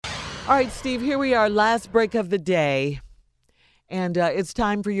All right, Steve, here we are, last break of the day, and it's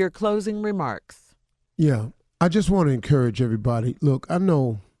time for your closing remarks. Yeah, I just want to encourage everybody. Look, I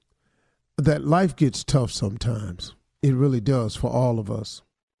know that life gets tough sometimes. It really does for all of us.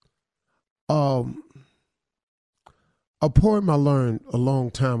 A poem I learned a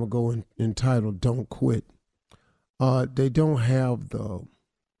long time ago entitled "Don't Quit." They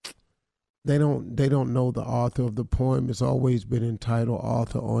don't know the author of the poem. It's always been entitled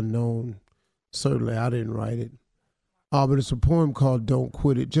Author Unknown. Certainly I didn't write it. But it's a poem called "Don't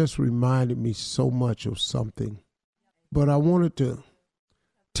Quit." It just reminded me so much of something. But I wanted to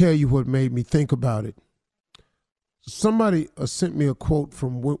tell you what made me think about it. Somebody sent me a quote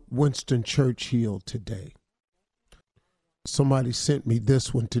from Winston Churchill today. Somebody sent me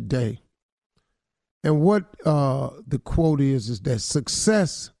this one today. And what the quote is that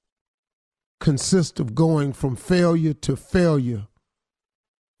success consists of going from failure to failure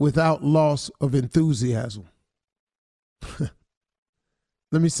without loss of enthusiasm.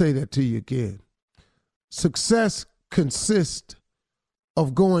 Let me say that to you again. Success consists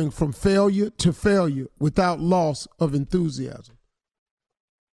of going from failure to failure without loss of enthusiasm.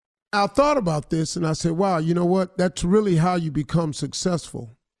 I thought about this and I said, wow, you know what? That's really how you become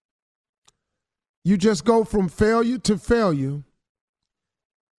successful. You just go from failure to failure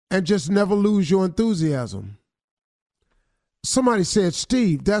and just never lose your enthusiasm. Somebody said,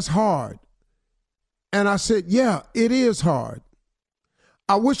 Steve, that's hard. And I said, yeah, it is hard.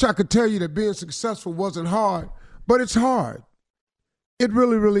 I wish I could tell you that being successful wasn't hard, but it's hard. It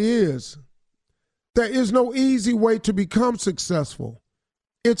really, really is. There is no easy way to become successful.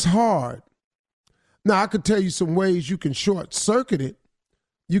 It's hard. Now, I could tell you some ways you can short circuit it.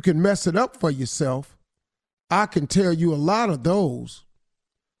 You can mess it up for yourself. I can tell you a lot of those.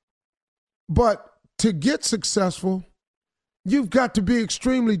 But to get successful, you've got to be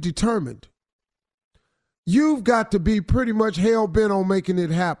extremely determined. You've got to be pretty much hell-bent on making it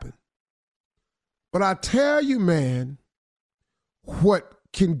happen. But I tell you, man, what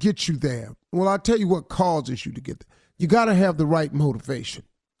can get you there? Well, I'll tell you what causes you to get there. You got to have the right motivation.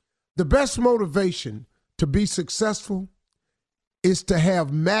 The best motivation to be successful is to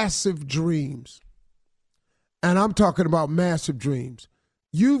have massive dreams. And I'm talking about massive dreams.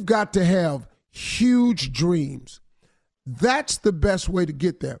 You've got to have huge dreams. That's the best way to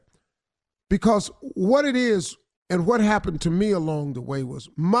get there. Because what it is and what happened to me along the way was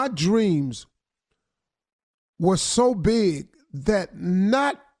my dreams were so big that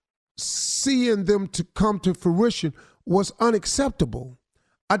not seeing them to come to fruition was unacceptable.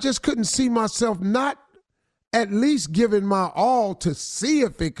 I just couldn't see myself not at least giving my all to see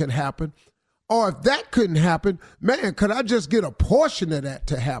if it could happen. Or if that couldn't happen, man, could I just get a portion of that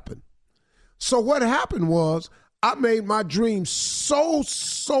to happen? So what happened was I made my dreams so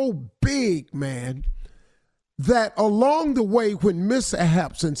big, man, that along the way when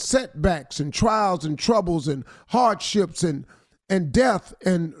mishaps and setbacks and trials and troubles and hardships and death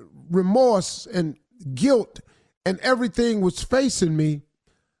and remorse and guilt and everything was facing me,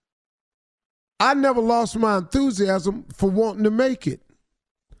 I never lost my enthusiasm for wanting to make it.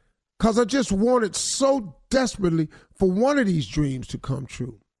 Because I just wanted so desperately for one of these dreams to come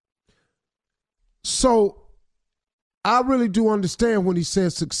true. So I really do understand when he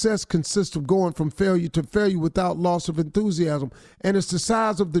says success consists of going from failure to failure without loss of enthusiasm. And it's the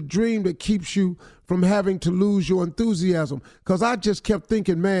size of the dream that keeps you from having to lose your enthusiasm. Because I just kept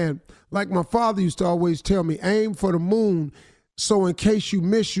thinking, man, like my father used to always tell me, aim for the moon so in case you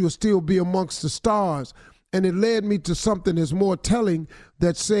miss, you'll still be amongst the stars. And it led me to something that's more telling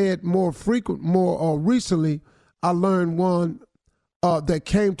that said more recently, I learned one that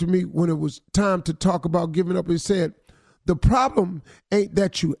came to me when it was time to talk about giving up. It said, the problem ain't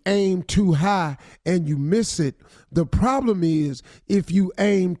that you aim too high and you miss it. The problem is if you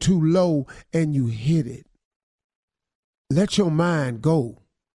aim too low and you hit it. Let your mind go.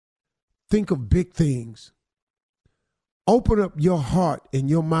 Think of big things. Open up your heart and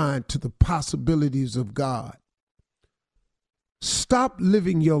your mind to the possibilities of God. Stop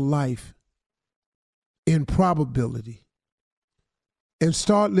living your life in probability and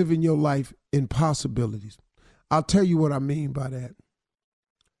start living your life in possibilities. I'll tell you what I mean by that.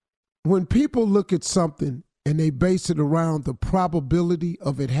 When people look at something and they base it around the probability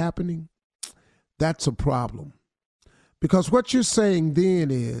of it happening, that's a problem. Because what you're saying then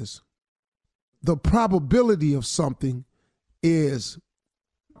is the probability of something is,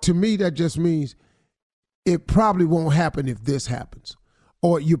 to me, that just means it probably won't happen if this happens,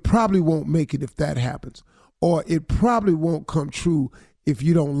 or you probably won't make it if that happens, or it probably won't come true if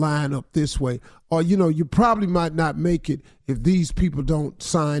you don't line up this way. Or, you probably might not make it if these people don't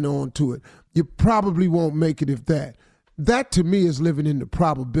sign on to it. You probably won't make it if that. That to me is living in the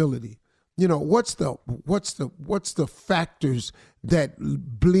probability. What's the factors that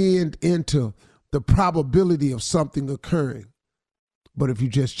blend into the probability of something occurring? But if you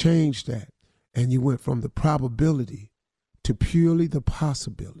just change that and you went from the probability to purely the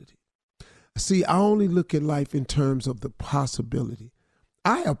possibility. See, I only look at life in terms of the possibility.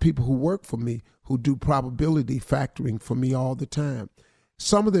 I have people who work for me who do probability factoring for me all the time.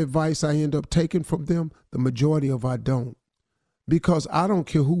 Some of the advice I end up taking from them, the majority of I don't. Because I don't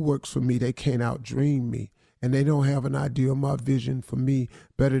care who works for me, they can't outdream me. And they don't have an idea of my vision for me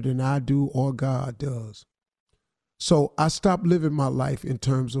better than I do or God does. So I stopped living my life in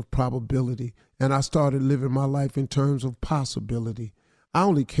terms of probability, and I started living my life in terms of possibility. I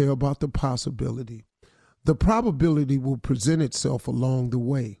only care about the possibility. The probability will present itself along the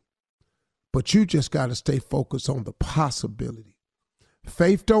way, but you just got to stay focused on the possibility.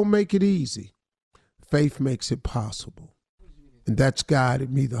 Faith don't make it easy. Faith makes it possible. And that's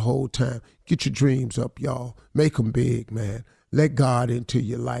guided me the whole time. Get your dreams up, y'all. Make them big, man. Let God into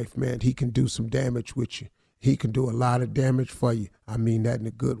your life, man. He can do some damage with you. He can do a lot of damage for you. I mean that in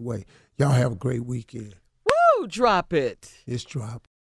a good way. Y'all have a great weekend. Woo! Drop it. It's dropped.